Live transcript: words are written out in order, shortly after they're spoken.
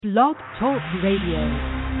Blog Talk Radio.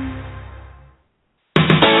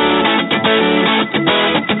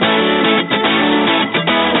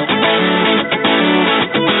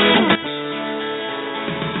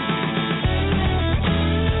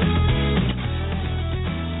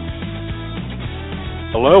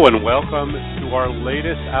 Hello and welcome to our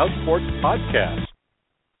latest Outsports podcast.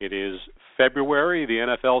 It is February,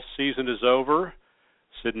 the NFL season is over.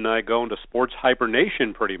 Sid and I go into sports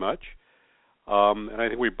hibernation pretty much. And I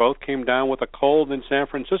think we both came down with a cold in San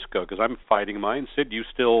Francisco because I'm fighting mine. Sid, you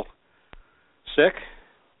still sick?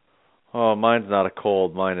 Oh, mine's not a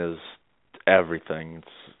cold. Mine is everything. It's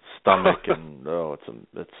stomach and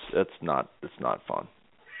it's not fun.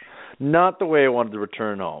 Not the way I wanted to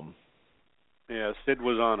return home. Yeah, Sid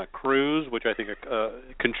was on a cruise, which I think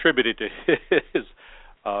contributed to his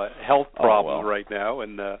health problems right now.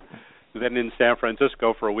 And then in San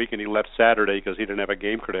Francisco for a week, and he left Saturday because he didn't have a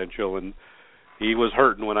game credential. And he was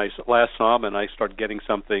hurting when I last saw him, and I started getting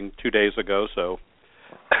something 2 days ago. So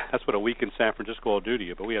that's what a week in San Francisco will do to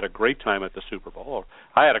you. But we had a great time at the Super Bowl.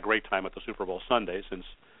 I had a great time at the Super Bowl Sunday since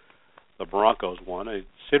the Broncos won.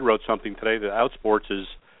 Sid wrote something today that Outsports is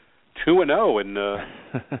 2-0 and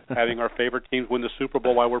having our favorite teams win the Super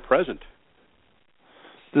Bowl while we're present.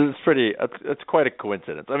 This is it's quite a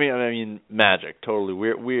coincidence. I mean, magic, totally.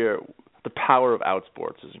 We're the power of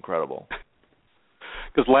Outsports is incredible.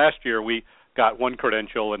 Because last year we got one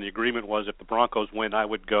credential, and the agreement was if the Broncos win, I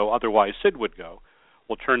would go. Otherwise, Sid would go.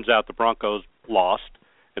 Well, it turns out the Broncos lost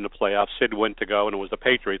in the playoffs. Sid went to go, and it was the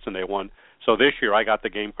Patriots, and they won. So this year I got the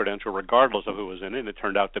game credential regardless of who was in it, and it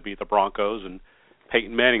turned out to be the Broncos and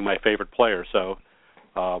Peyton Manning, my favorite player. So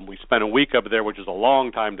we spent a week up there, which is a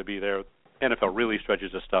long time to be there. NFL really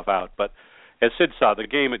stretches this stuff out. But as Sid saw, the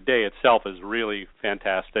game day itself is really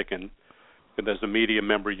fantastic, and as a media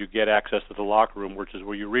member, you get access to the locker room, which is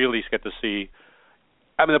where you really get to see.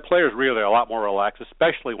 I mean, the players really are a lot more relaxed,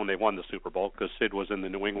 especially when they won the Super Bowl, because Sid was in the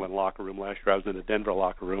New England locker room last year. I was in the Denver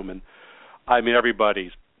locker room, and I mean,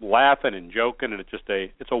 everybody's laughing and joking, and it's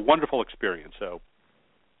a wonderful experience. So,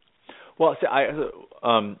 well, see, I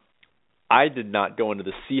did not go into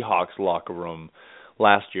the Seahawks locker room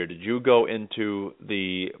last year. Did you go into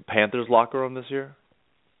the Panthers locker room this year?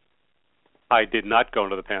 I did not go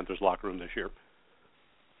into the Panthers locker room this year.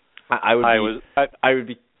 I would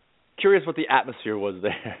be curious what the atmosphere was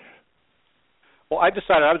there. Well, I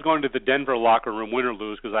decided I was going to the Denver locker room, win or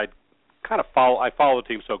lose, because I follow the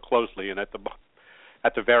team so closely, and at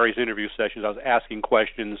the various interview sessions, I was asking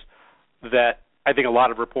questions that I think a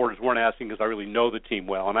lot of reporters weren't asking because I really know the team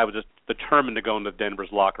well, and I was just determined to go into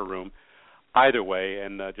Denver's locker room either way,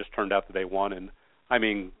 and just turned out that they won. And I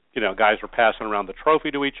mean, you know, guys were passing around the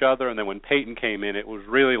trophy to each other, and then when Peyton came in, it was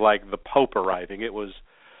really like the Pope arriving. It was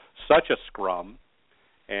such a scrum,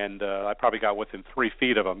 and I probably got within 3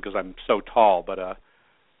 feet of him because I'm so tall, but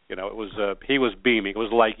you know, it was he was beaming. It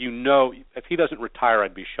was like, you know, if he doesn't retire,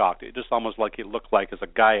 I'd be shocked. It just almost like he looked like as a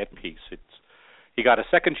guy at peace. He got a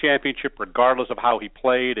second championship regardless of how he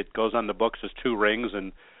played. It goes on the books as 2 rings,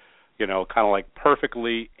 and you know, kind of like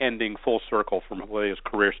perfectly ending full circle from where his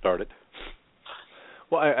career started.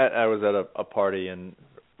 Well, I was at a party in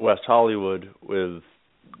West Hollywood with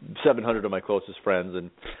 700 of my closest friends,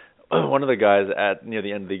 and one of the guys near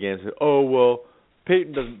the end of the game said, "Oh, well,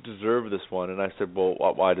 Peyton doesn't deserve this one." And I said, "Well,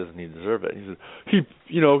 why doesn't he deserve it?" He said,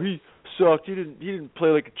 "He sucked. He didn't play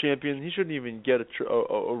like a champion. He shouldn't even get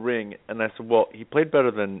a ring." And I said, "Well, he played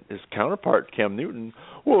better than his counterpart, Cam Newton."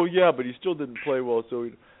 "Well, yeah, but he still didn't play well." So,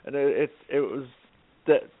 it was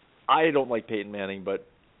that I don't like Peyton Manning, but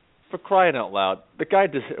for crying out loud, the guy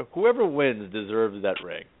whoever wins deserves that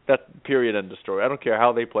ring. That period, end of story. I don't care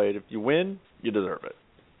how they played. If you win, you deserve it.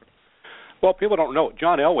 Well, people don't know.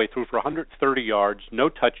 John Elway threw for 130 yards, no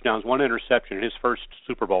touchdowns, 1 interception in his first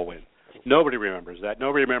Super Bowl win. Nobody remembers that.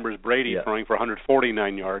 Nobody remembers Brady throwing for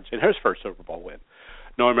 149 yards in his first Super Bowl win.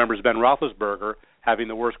 No one remembers Ben Roethlisberger having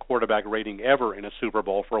the worst quarterback rating ever in a Super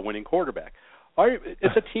Bowl for a winning quarterback.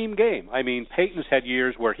 It's a team game. I mean, Peyton's had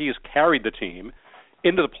years where he has carried the team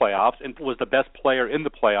into the playoffs and was the best player in the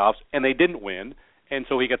playoffs, and they didn't win, and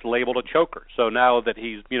so he gets labeled a choker. So now that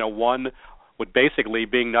he's, you know, won with basically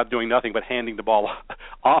being not doing nothing but handing the ball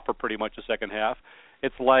off for pretty much the second half,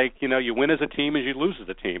 it's like, you know, you win as a team as you lose as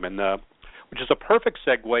a team, and which is a perfect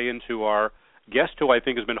segue into our guest, who I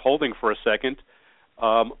think has been holding for a second,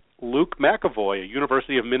 Luke McEvoy,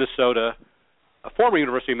 a former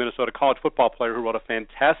University of Minnesota college football player who wrote a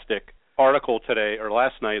fantastic article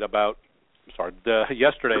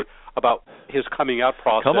yesterday about his coming out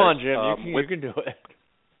process. Come on, Jim, you can do it.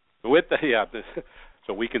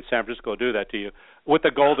 So we in San Francisco do that to you with the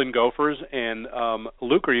Golden Gophers. And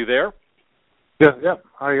Luke, are you there? Yeah.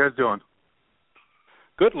 How are you guys doing?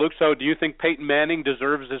 Good, Luke. So do you think Peyton Manning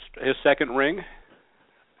deserves his second ring?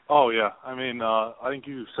 Oh, yeah. I mean, I think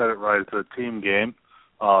you said it right. It's a team game,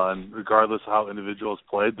 and regardless of how individuals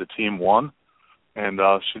played, the team won and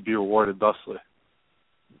should be rewarded thusly.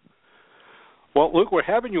 Well, Luke, we're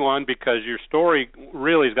having you on because your story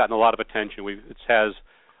really has gotten a lot of attention. It has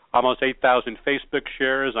almost 8,000 Facebook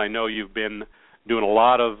shares. I know you've been doing a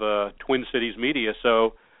lot of Twin Cities media.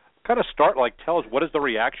 So kind of tell us, what has the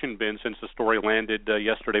reaction been since the story landed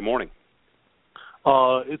yesterday morning?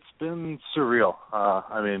 It's been surreal.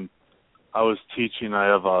 I mean, I was teaching. I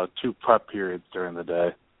have 2 prep periods during the day,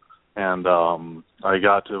 and I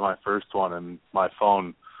got to my first one, and my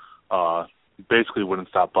phone basically wouldn't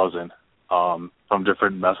stop buzzing from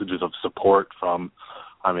different messages of support from,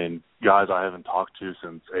 guys I haven't talked to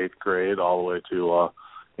since 8th grade, all the way to,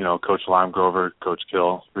 Coach Limegrover, Coach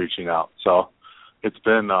Gill reaching out. So it's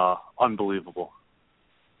been unbelievable.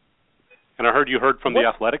 And I heard you heard from the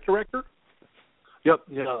athletic director? Yep.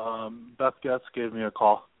 Yeah. Beth Getz gave me a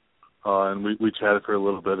call, and we chatted for a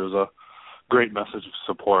little bit. It was a great message of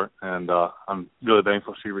support, and I'm really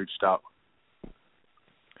thankful she reached out.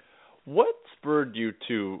 What spurred you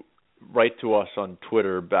to write to us on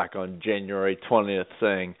Twitter back on January 20th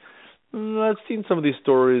saying, I've seen some of these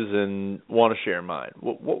stories and want to share mine?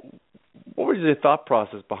 What was the thought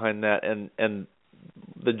process behind that and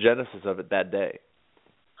the genesis of it that day?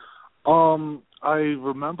 I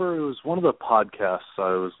remember it was one of the podcasts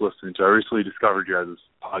I was listening to. I recently discovered you guys'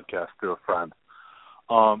 podcast through a friend.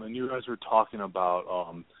 And you guys were talking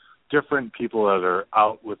about different people that are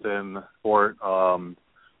out within sport, front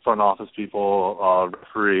office people,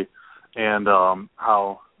 referee, and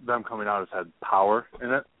how them coming out has had power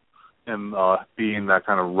in it and being that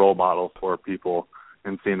kind of role model for people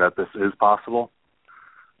and seeing that this is possible.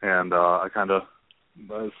 And I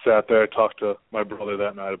sat there, talked to my brother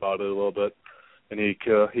that night about it a little bit, and he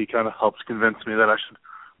kind of helped convince me that I should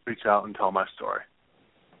reach out and tell my story.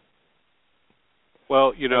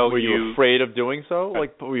 Well, were you afraid of doing so?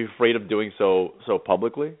 Were you afraid of doing so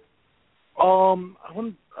publicly? I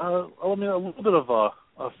wouldn't. A little bit of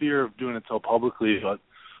a fear of doing it so publicly, but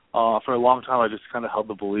for a long time I just kind of held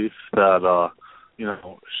the belief that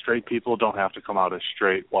straight people don't have to come out as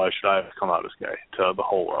straight. Why should I have to come out as gay to the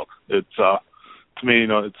whole world? It's to me,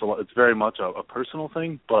 it's very much a personal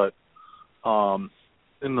thing, but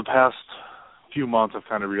in the past few months I've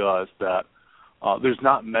kind of realized that there's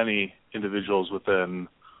not many individuals within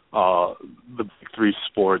the big 3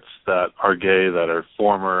 sports that are gay, that are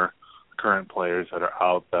former, current players that are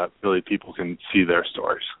out, that really people can see their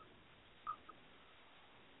stories.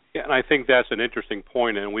 Yeah, and I think that's an interesting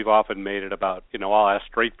point, and we've often made it about, I'll ask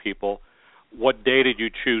straight people, what day did you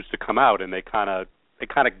choose to come out? And they kind of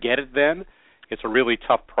get it then. It's a really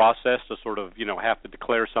tough process to sort of, have to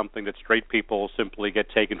declare something that straight people simply get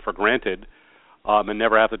taken for granted and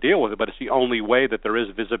never have to deal with it. But it's the only way that there is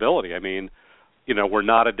visibility. I mean, we're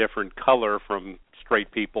not a different color from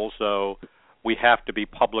straight people, so we have to be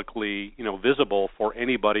publicly, visible for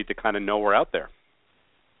anybody to kind of know we're out there.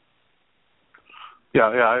 Yeah,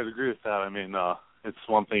 I agree with that. I mean, it's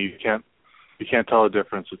one thing you can't tell the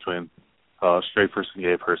difference between straight person,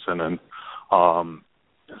 gay person, and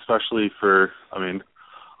especially for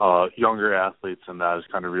younger athletes, and that is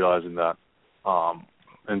kind of realizing that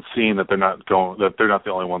and seeing that they're not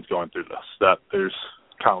the only ones going through this. That there's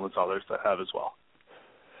countless others that have as well.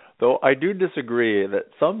 Though I do disagree that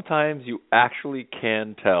sometimes you actually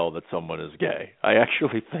can tell that someone is gay. I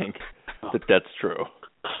actually think that that's true.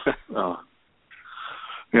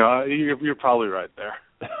 You're probably right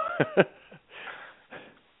there.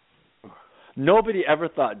 Nobody ever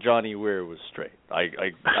thought Johnny Weir was straight.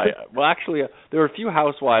 Well, actually, there were a few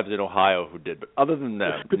housewives in Ohio who did, but other than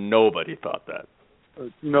that, nobody thought that.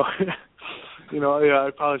 I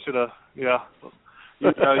probably should have. Yeah,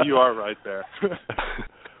 you are right there.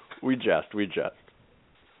 We jest.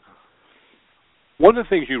 One of the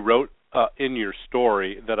things you wrote in your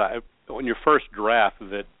story that in your first draft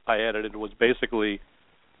that I edited was basically,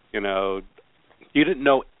 you didn't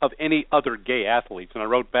know of any other gay athletes. And I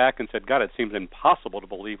wrote back and said, God, it seems impossible to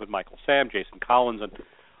believe with Michael Sam, Jason Collins, and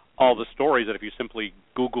all the stories that if you simply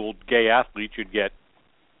Googled gay athletes, you'd get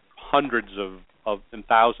hundreds of and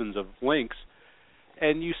thousands of links.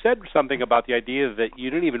 And you said something about the idea that you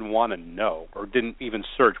didn't even want to know or didn't even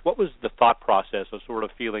search. What was the thought process of sort of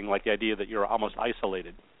feeling like the idea that you're almost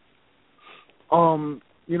isolated? I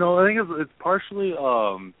think it's partially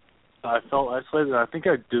I felt isolated. I think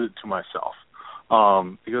I did it to myself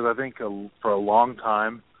because I think for a long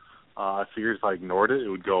time I figured if I ignored it, it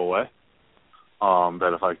would go away.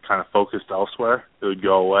 That if I kind of focused elsewhere, it would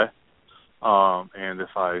go away. And if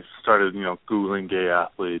I started, Googling gay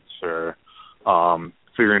athletes or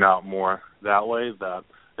figuring out more that way, that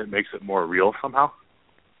it makes it more real somehow.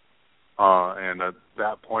 And at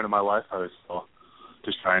that point in my life, I was still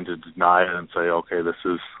just trying to deny it and say, okay, this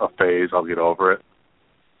is a phase, I'll get over it.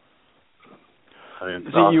 I mean,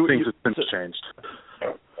 things have since changed.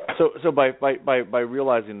 So by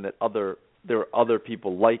realizing that there were other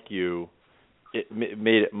people like you, it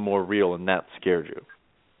made it more real, and that scared you.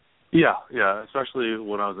 Yeah, especially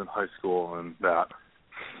when I was in high school and that.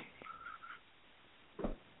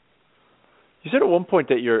 You said at one point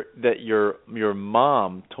that your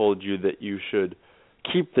mom told you that you should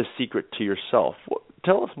keep the secret to yourself.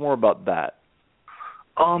 Tell us more about that.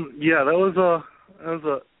 Yeah, that was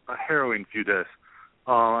a harrowing few days.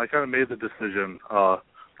 I kind of made the decision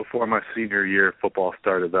before my senior year of football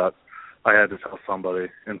started that I had to tell somebody,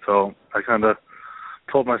 and so I kind of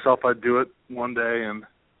told myself I'd do it one day and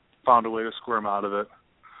found a way to squirm out of it,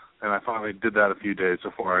 and I finally did that a few days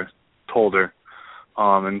before I told her,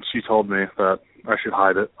 and she told me that I should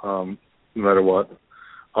hide it no matter what.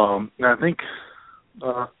 And I think,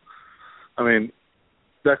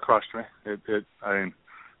 that crushed me.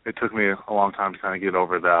 It took me a long time to kind of get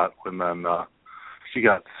over that. And then she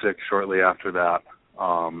got sick shortly after that,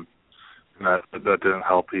 and that didn't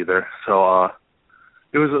help either. So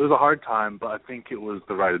it was a hard time, but I think it was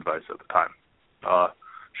the right advice at the time. I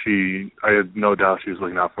had no doubt she was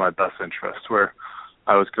looking out for my best interest. Where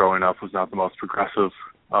I was growing up was not the most progressive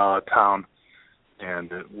town,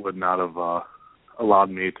 and it would not have allowed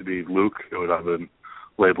me to be Luke. It would have been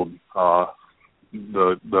labeled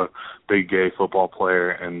the big gay football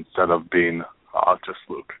player instead of being just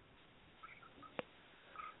Luke.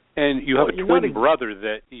 And you have a twin brother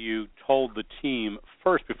that you told the team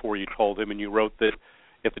first before you told him, and you wrote that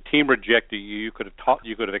if the team rejected you, you could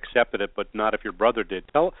have accepted it, but not if your brother did.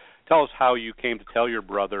 Tell us how you came to tell your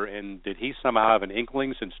brother, and did he somehow have an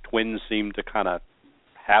inkling, since twins seem to kind of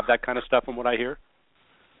have that kind of stuff from what I hear?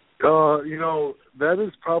 That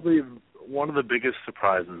is probably one of the biggest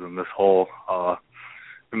surprises in this whole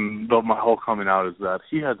my whole coming out is that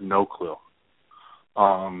he had no clue.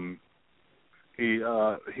 He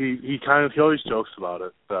always jokes about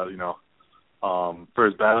it that for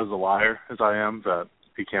as bad as a liar as I am, that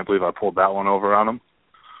he can't believe I pulled that one over on him.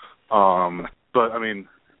 But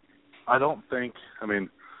I don't think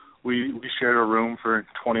we shared a room for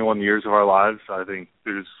 21 years of our lives. I think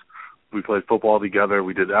we played football together.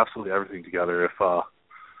 We did absolutely everything together.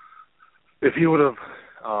 If he would have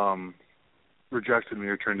rejected me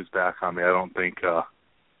or turned his back on me, I don't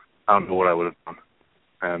know what I would have done.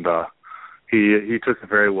 And he took it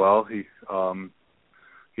very well. He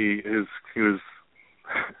was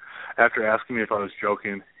after asking me if I was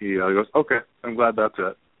joking, he goes, "Okay, I'm glad that's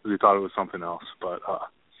it." Because he thought it was something else. But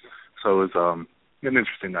so it was an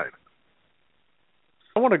interesting night.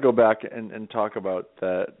 I want to go back and talk about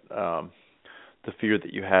that, the fear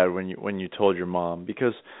that you had when you told your mom,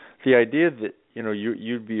 because the idea that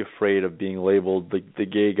you'd be afraid of being labeled the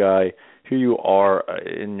gay guy. Here you are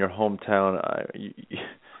in your hometown,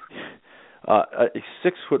 a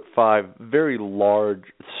 6'5", very large,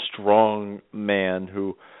 strong man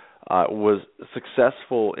who was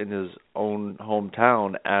successful in his own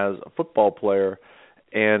hometown as a football player.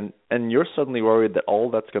 And you're suddenly worried that all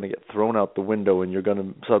that's going to get thrown out the window, and you're going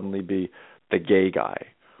to suddenly be the gay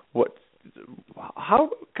guy. How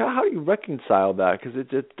do you reconcile that? Because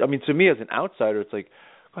to me as an outsider, it's like,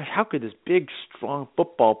 gosh, how could this big, strong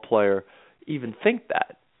football player even think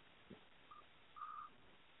that?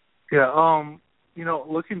 Yeah,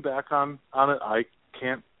 looking back on it, I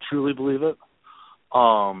can't truly believe it.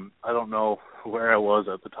 I don't know where I was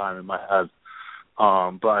at the time in my head,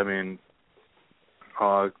 but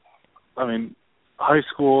high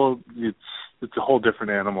school, it's a whole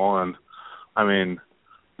different animal, and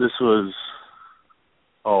this was,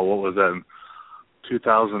 what was that, in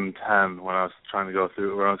 2010 when I was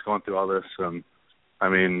going through all this, and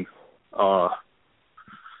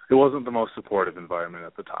it wasn't the most supportive environment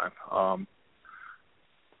at the time,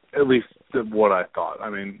 at least what I thought.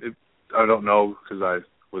 I don't know because I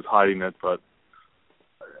was hiding it,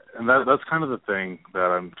 and that's kind of the thing that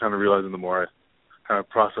I'm kind of realizing the more I kind of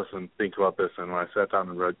process and think about this, and when I sat down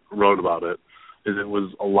and wrote about it, is it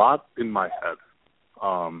was a lot in my head,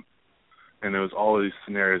 and it was all of these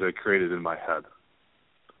scenarios I created in my head,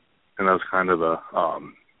 and that was kind of the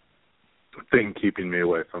thing keeping me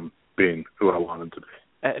away from being who I wanted to be.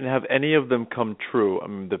 And have any of them come true?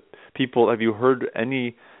 Have you heard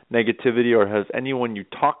any negativity, or has anyone you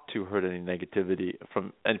talked to heard any negativity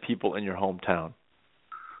from any people in your hometown?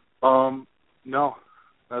 No,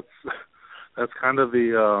 that's kind of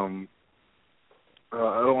the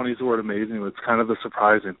I don't want to use the word amazing, but it's kind of the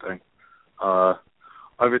surprising thing.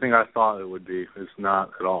 Everything I thought it would be is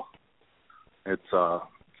not at all. It's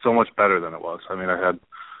so much better than it was. I mean, I had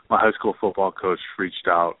my high school football coach reached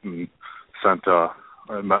out and sent a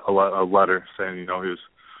letter saying, he was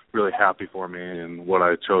really happy for me and what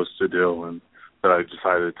I chose to do, and that I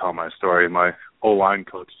decided to tell my story. And my O-line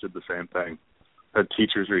coach did the same thing. Had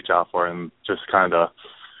teachers reach out for it, and just kind of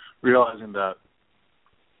realizing that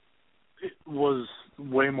it was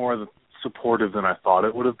way more supportive than I thought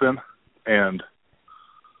it would have been, and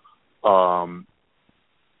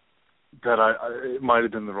that it might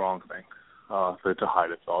have been the wrong thing to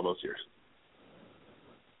hide it for all those years.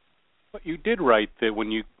 But you did write that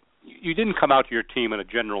when you didn't come out to your team in a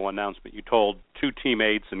general announcement. You told two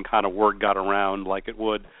teammates, and kind of word got around like it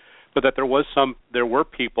would, but that there were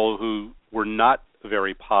people who were not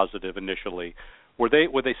very positive initially. Were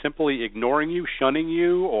they simply ignoring you, shunning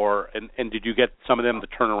you, and did you get some of them to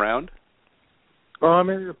turn around? I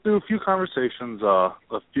mean, through a few conversations, a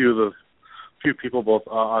few people both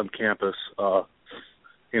on campus,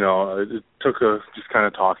 it took just kind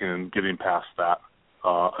of talking and getting past that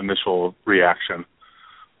initial reaction.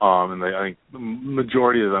 And I think the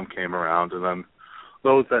majority of them came around, and then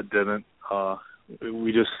those that didn't,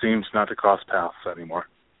 we just seemed not to cross paths anymore.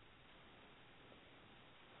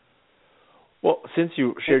 Well, since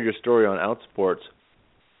you shared your story on Outsports,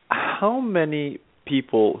 how many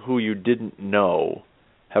people who you didn't know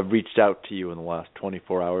have reached out to you in the last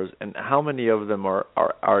 24 hours, and how many of them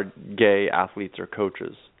are gay athletes or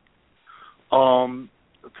coaches?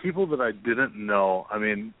 People that I didn't know, I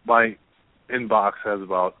mean, my inbox has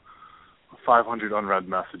about 500 unread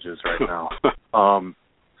messages right now.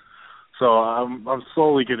 So I'm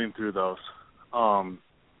slowly getting through those.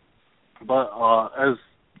 But as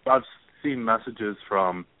I've seen messages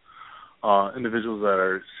from individuals that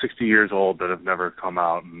are 60 years old that have never come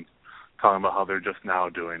out and talking about how they're just now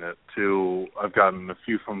doing it, to I've gotten a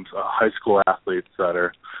few from high school athletes that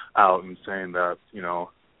are out and saying that,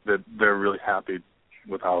 that they're really happy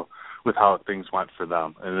with how things went for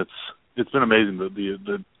them. And it's been amazing,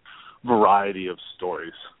 the variety of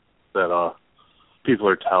stories that people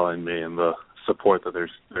are telling me and the support that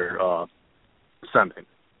they're sending.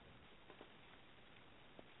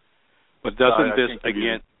 But doesn't this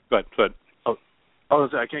again? Go ahead.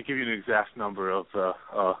 I can't give you an exact number of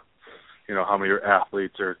how many are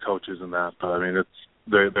athletes or coaches and that, but I mean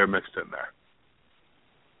they're mixed in there.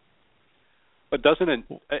 But doesn't it?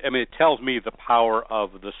 I mean, it tells me the power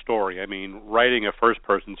of the story. I mean, writing a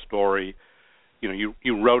first-person story,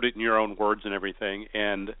 you wrote it in your own words and everything,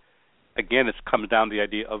 and again, it comes down to the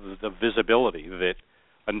idea of the visibility that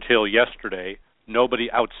until yesterday, nobody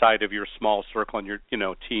outside of your small circle and your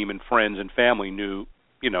team and friends and family knew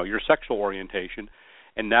your sexual orientation,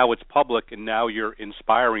 and now it's public, and now you're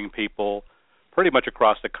inspiring people pretty much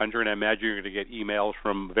across the country, and I imagine you're going to get emails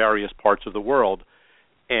from various parts of the world.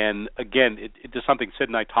 And again, it is something Sid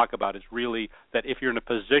and I talk about, is really that if you're in a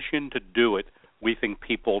position to do it, we think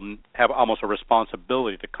people have almost a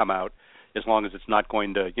responsibility to come out, as long as it's not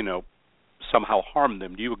going to somehow harm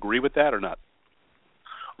them. Do you agree with that or not?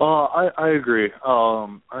 I agree. I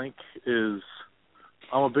think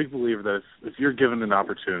I'm a big believer that if you're given an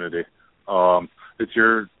opportunity, it's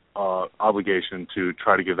your obligation to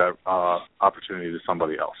try to give that opportunity to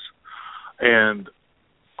somebody else. And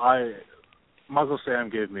Uncle Sam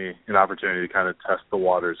gave me an opportunity to kind of test the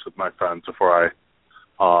waters with my friends before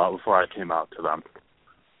I came out to them.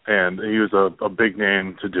 And he was a big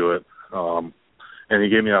name to do it. And he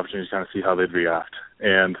gave me an opportunity to kind of see how they'd react.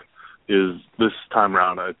 And this time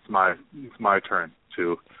around, it's my turn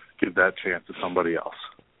to give that chance to somebody else.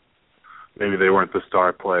 Maybe they weren't the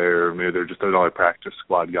star player, maybe they're just another practice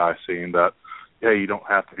squad guy, seeing that, hey, you don't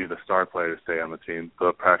have to be the star player to stay on the team.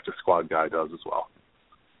 The practice squad guy does as well.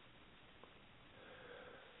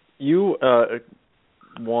 You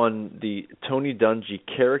won the Tony Dungy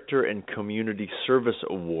Character and Community Service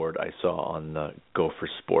Award I saw on the Gopher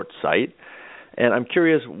Sports site. And I'm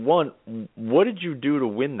curious, one, what did you do to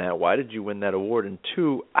win that? Why did you win that award? And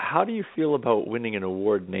two, how do you feel about winning an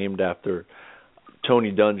award named after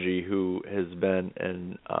Tony Dungy, who has been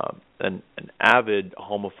an avid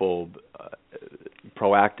homophobe,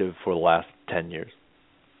 proactive for the last 10 years?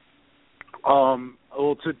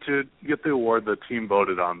 Well, to get the award, the team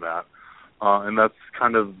voted on that. And that's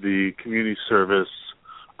kind of the community service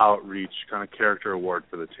outreach kind of character award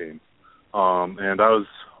for the team. And I was,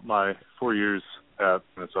 my 4 years at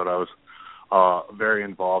Minnesota, I was very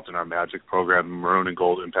involved in our Magic program, Maroon and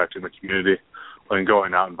Gold, impacting the community, and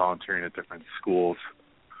going out and volunteering at different schools,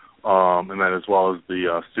 and then as well as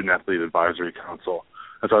the Student Athlete Advisory Council.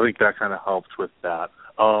 And so I think that kind of helped with that.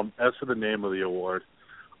 As for the name of the award,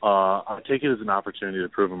 I take it as an opportunity to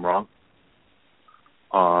prove them wrong.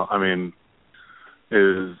 I mean,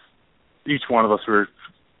 each one of us were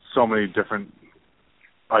so many different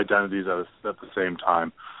identities at the same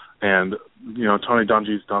time. And, you know, Tony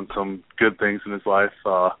Dungy's done some good things in his life.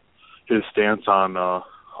 His stance on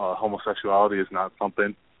homosexuality is not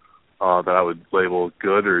something that I would label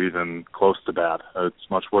good or even close to bad. It's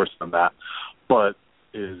much worse than that. But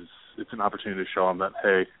it's an opportunity to show him that,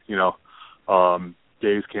 hey, you know,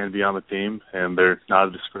 gays can be on the team, and they're not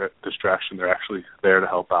a distraction. They're actually there to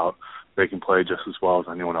help out. They can play just as well as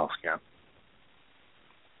anyone else can.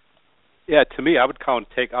 Yeah, to me, I would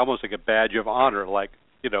take almost like a badge of honor, like,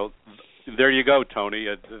 you know, there you go, Tony.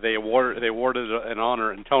 They awarded an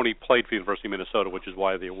honor, and Tony played for the University of Minnesota, which is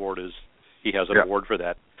why the award is he has an award for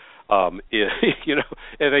that. You know,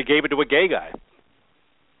 and they gave it to a gay guy.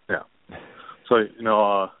 Yeah. So, you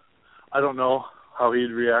know, I don't know how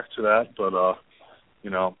he'd react to that, but you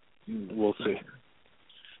know, we'll see.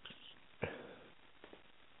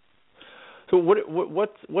 So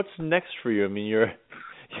what's next for you? I mean, you're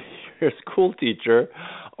a school teacher.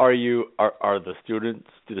 Are the students?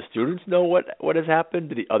 Do the students know what has happened?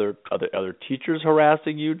 Do the other teachers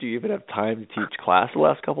harassing you? Do you even have time to teach class the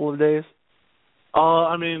last couple of days?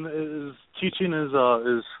 I mean, teaching is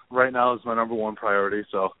right now is my number one priority.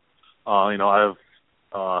 So, you know,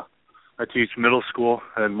 I teach middle school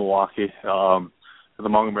in Milwaukee, at the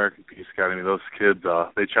Hmong American Peace Academy. Those kids,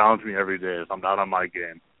 they challenge me every day. If I'm not on my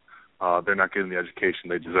game, they're not getting the education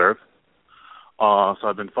they deserve. So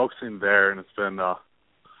I've been focusing there, and it's been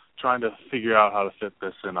trying to figure out how to fit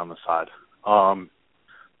this in on the side.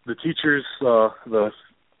 The teachers,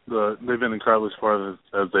 they've been incredibly supportive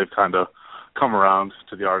as they've kind of come around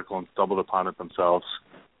to the article and stumbled upon it themselves.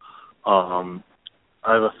 I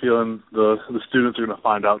have a feeling the students are going to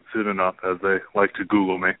find out soon enough, as they like to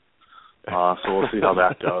Google me. So we'll see how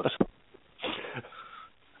that goes.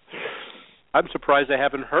 I'm surprised they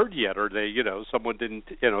haven't heard yet, or someone didn't,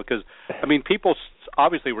 because, I mean, people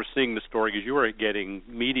obviously were seeing the story because you were getting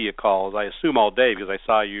media calls, I assume all day, because I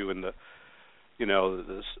saw you in the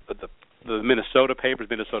Minnesota papers,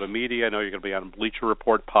 Minnesota media. I know you're going to be on Bleacher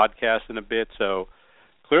Report podcast in a bit, so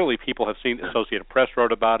clearly people have seen, Associated Press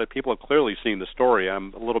wrote about it. People have clearly seen the story.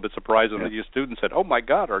 I'm a little bit surprised that your students said, oh, my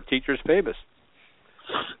God, our teacher's famous.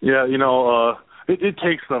 Yeah, it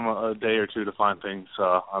takes them a day or two to find things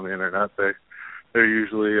on the internet. They're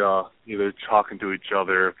usually either talking to each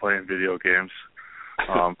other or playing video games,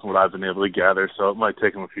 from what I've been able to gather. So it might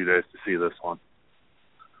take them a few days to see this one.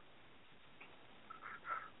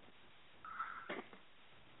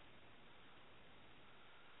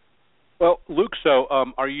 Well, Luke, so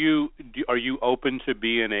are you open to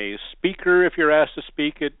being a speaker if you're asked to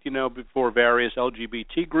speak at before various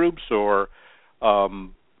LGBT groups, or I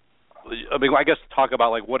guess talk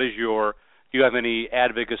about do you have any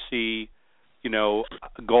advocacy,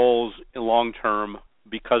 goals long term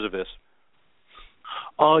because of this?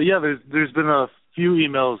 Yeah, there's been a few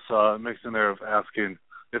emails mixed in there of asking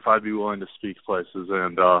if I'd be willing to speak places,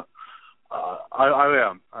 and I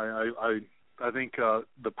am. I think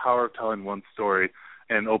the power of telling one story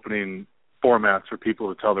and opening formats for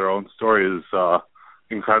people to tell their own story is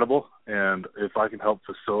incredible, and if I can help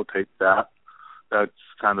facilitate that, that's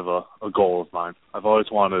kind of a goal of mine. I've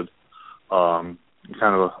always wanted, kind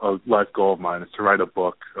of a life goal of mine is to write a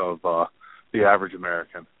book of the average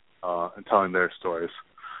American and telling their stories.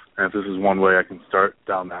 And if this is one way I can start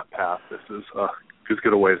down that path, this is as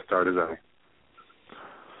good a way to start as any.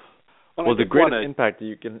 Well, the greatest impact that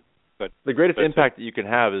you can impact that you can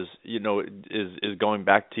have is is going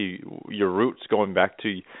back to your roots, going back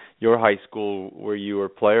to your high school where you were a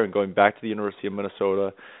player, and going back to the University of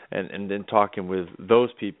Minnesota, and then talking with those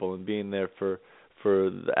people and being there for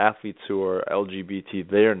the athletes who are LGBT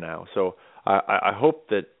there now. So I hope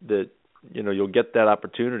that you'll get that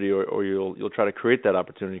opportunity, or you'll try to create that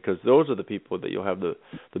opportunity, because those are the people that you'll have the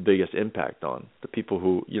biggest impact on. The people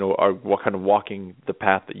who are kind of walking the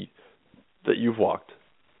path that you've walked.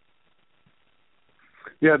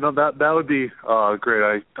 Yeah, no, that would be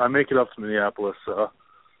great. I make it up to Minneapolis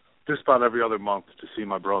just about every other month to see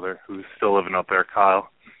my brother, who's still living up there, Kyle.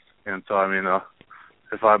 And so, I mean,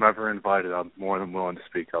 if I'm ever invited, I'm more than willing to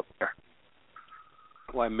speak up there.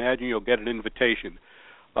 Well, I imagine you'll get an invitation.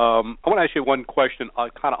 I want to ask you one question,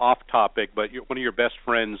 kind of off topic, but one of your best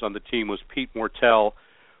friends on the team was Pete Mortell,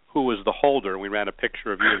 who was the holder. We ran a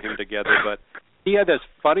picture of you and him together, but he had this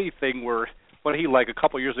funny thing where a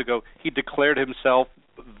couple of years ago, he declared himself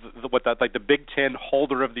the Big Ten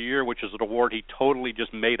Holder of the Year, which is an award he totally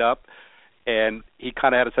just made up. and he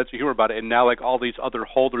kind of had a sense of humor about it. And now, like all these other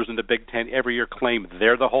holders in the Big Ten, every year claim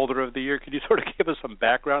they're the holder of the year. Could you sort of give us some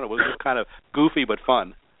background? It was just kind of goofy but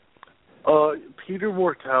fun. Peter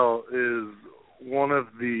Wartell is one of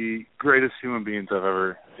the greatest human beings I've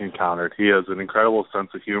ever encountered. He has an incredible sense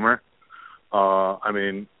of humor. I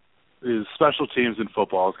mean, his special teams in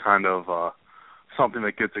football is kind of something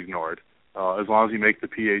that gets ignored. As long as you make the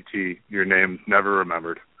PAT, your name's never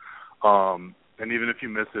remembered. And even if you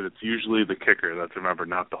miss it, it's usually the kicker that's remembered,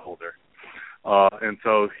 not the holder. And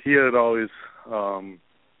so he had always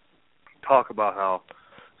talk about how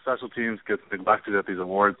special teams gets neglected at these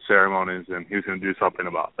award ceremonies, and he was going to do something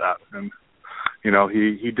about that. And, you know,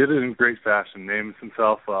 he did it in great fashion, named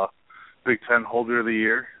himself Big Ten Holder of the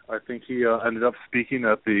Year. I think he ended up speaking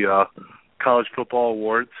at the College Football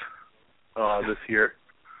Awards this year.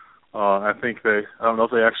 I don't know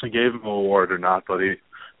if they actually gave him an award or not, but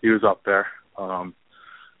he was up there.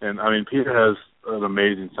 And I mean, Peter has an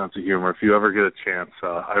amazing sense of humor. If you ever get a chance,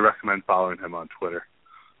 I recommend following him on Twitter.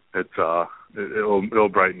 It'll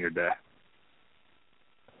brighten your day.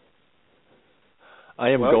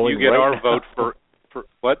 You get our vote for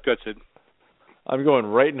what, Goodson? I'm going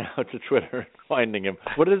right now to Twitter and finding him.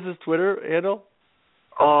 What is his Twitter handle?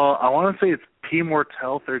 I want to say it's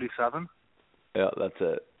PMortel37. Yeah, that's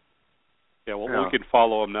it. Yeah, well, we can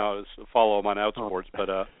follow him now. Follow him on Outsports, but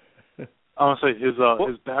I want to say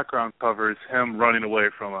his background covers him running away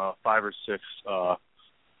from 5 or 6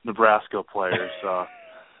 Nebraska players.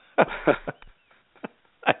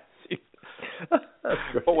 I see.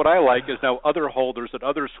 But what I like is now other holders at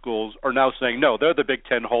other schools are now saying, no, they're the Big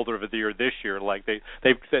Ten Holder of the Year this year. Like they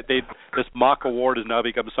this mock award has now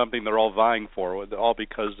become something they're all vying for, all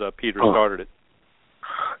because Peter started it.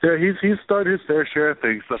 Yeah, he's started his fair share of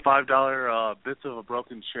things. The $5 bits of a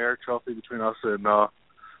broken chair trophy between us and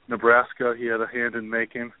Nebraska, he had a hand in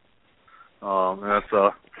making. And that's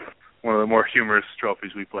one of the more humorous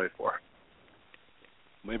trophies we play for.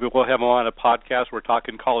 Maybe we'll have him on a podcast. We're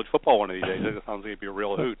talking college football one of these days. It sounds like it'd be a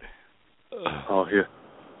real hoot. Oh, yeah.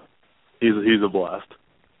 He's a blast.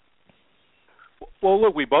 Well,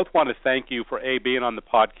 look, we both want to thank you for being on the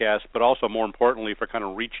podcast, but also more importantly for kind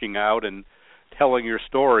of reaching out and telling your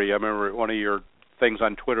story. I remember one of your things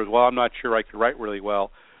on Twitter was, well, I'm not sure I could write really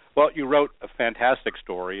well. Well, you wrote a fantastic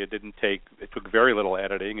story. It took very little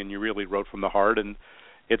editing, and you really wrote from the heart, and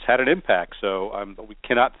it's had an impact. So we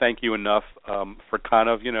cannot thank you enough for kind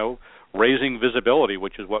of, raising visibility,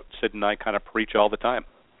 which is what Sid and I kind of preach all the time.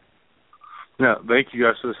 Yeah, thank you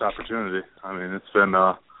guys for this opportunity. I mean,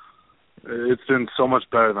 it's been so much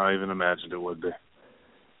better than I even imagined it would be.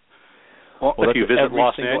 Well, if you visit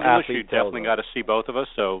Los Angeles, you definitely got to see both of us.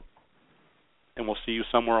 And we'll see you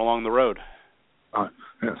somewhere along the road.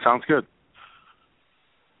 Yeah, sounds good.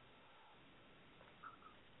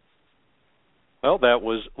 Well, that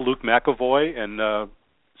was Luke McAvoy, and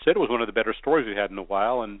Sid, it was one of the better stories we had in a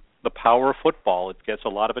while, and the power of football, it gets a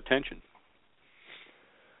lot of attention.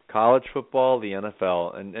 College football, the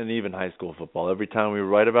NFL, and even high school football. Every time we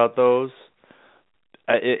write about those,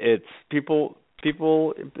 it's people.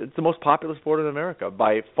 It's the most popular sport in America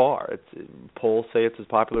by far. Polls say it's as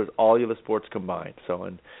popular as all the other sports combined. So,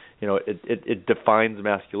 and it defines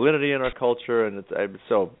masculinity in our culture, and it's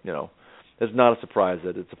not a surprise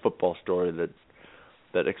that it's a football story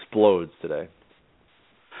that explodes today.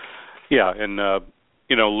 Yeah, and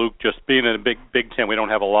Luke, just being in a Big Ten, we don't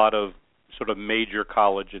have a lot of sort of major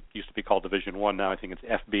college. It used to be called Division I. Now I think it's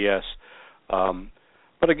FBS.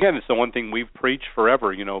 But again, it's the one thing we've preached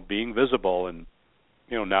forever. Being visible, and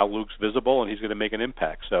now Luke's visible, and he's going to make an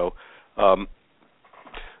impact. So,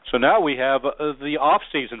 so now we have the off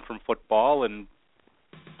season from football, and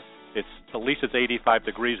at least it's 85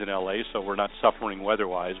 degrees in LA, so we're not suffering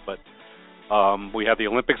weather-wise. But we have the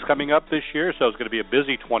Olympics coming up this year, so it's going to be a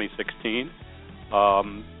busy 2016.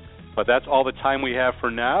 But that's all the time we have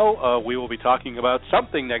for now. We will be talking about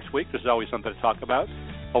something next week. There's always something to talk about.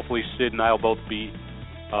 Hopefully Sid and I will both be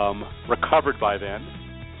recovered by then.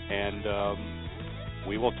 And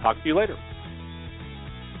we will talk to you later.